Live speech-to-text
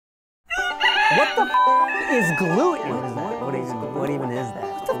What the is gluten? What is that? What even is that?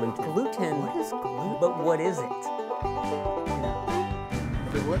 What the gluten? What is gluten? But what is it?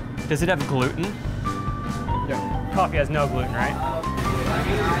 What? Does it have gluten? Yeah. Coffee has no gluten, right?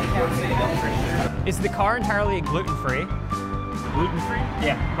 Is the car entirely gluten-free? Gluten-free?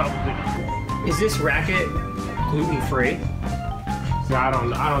 Yeah, probably. Is this racket gluten-free? So I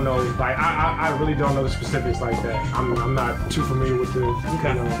don't know. Like I really don't know the specifics like that. I'm not too familiar with the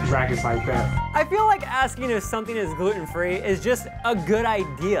rackets like that. I feel like asking if something is gluten-free is just a good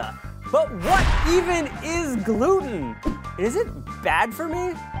idea. But what even is gluten? Is it bad for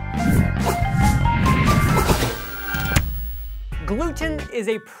me? Gluten is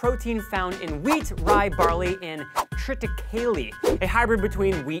a protein found in wheat, rye, barley, and triticale, a hybrid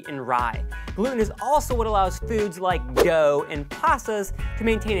between wheat and rye. Gluten is also what allows foods like dough and pastas to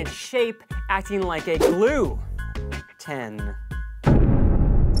maintain its shape, acting like a glue. 10.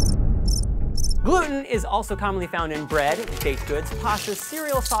 Gluten is also commonly found in bread, baked goods, pastas,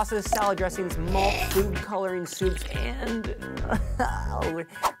 cereal, sauces, salad dressings, malt, food coloring, soups, and, oh, it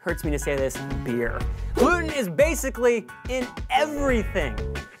hurts me to say this, beer. Gluten is basically in everything.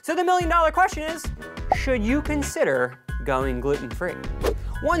 So the million-dollar question is, should you consider going gluten-free?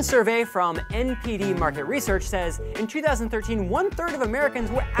 One survey from NPD Market Research says in 2013, 1/3 of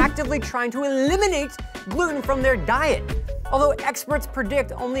Americans were actively trying to eliminate gluten from their diet. Although experts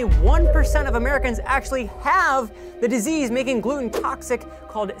predict only 1% of Americans actually have the disease making gluten toxic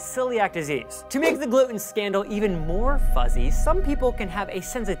called celiac disease. To make the gluten scandal even more fuzzy, some people can have a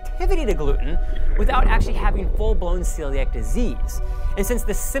sensitivity to gluten without actually having full-blown celiac disease. And since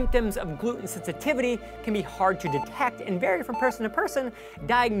the symptoms of gluten sensitivity can be hard to detect and vary from person to person,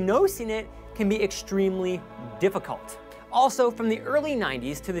 diagnosing it can be extremely difficult. Also, from the early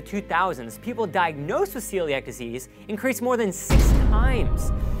 90s to the 2000s, people diagnosed with celiac disease increased more than 6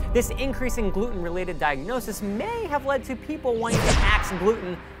 times. This increase in gluten-related diagnosis may have led to people wanting to axe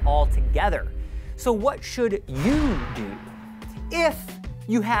gluten altogether. So what should you do? If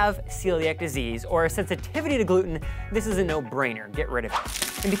you have celiac disease or a sensitivity to gluten, this is a no-brainer. Get rid of it.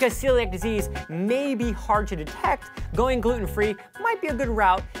 And because celiac disease may be hard to detect, going gluten-free might be a good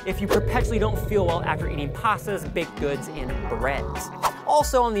route if you perpetually don't feel well after eating pastas, baked goods, and breads.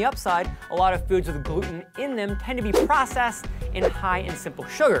 Also, on the upside, a lot of foods with gluten in them tend to be processed and high in simple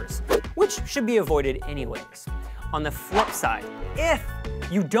sugars, which should be avoided anyways. On the flip side, if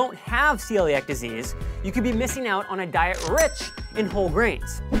you don't have celiac disease, you could be missing out on a diet rich in whole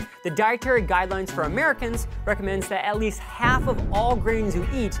grains. The Dietary Guidelines for Americans recommends that at least half of all grains you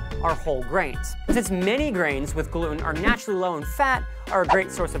eat are whole grains. Since many grains with gluten are naturally low in fat, are a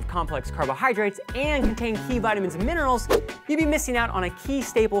great source of complex carbohydrates, and contain key vitamins and minerals, you'd be missing out on a key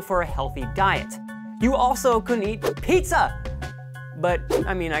staple for a healthy diet. You also couldn't eat pizza. But,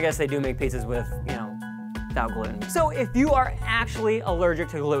 I mean, I guess they do make pizzas with, without gluten. So if you are actually allergic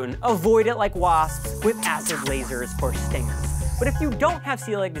to gluten, avoid it like wasps with acid lasers for stingers. But if you don't have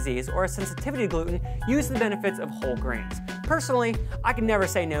celiac disease or a sensitivity to gluten, use the benefits of whole grains. Personally, I can never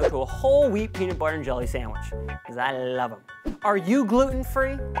say no to a whole wheat peanut butter and jelly sandwich, because I love them. Are you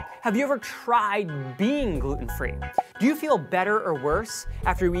gluten-free? Have you ever tried being gluten-free? Do you feel better or worse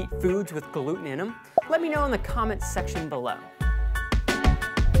after you eat foods with gluten in them? Let me know in the comments section below.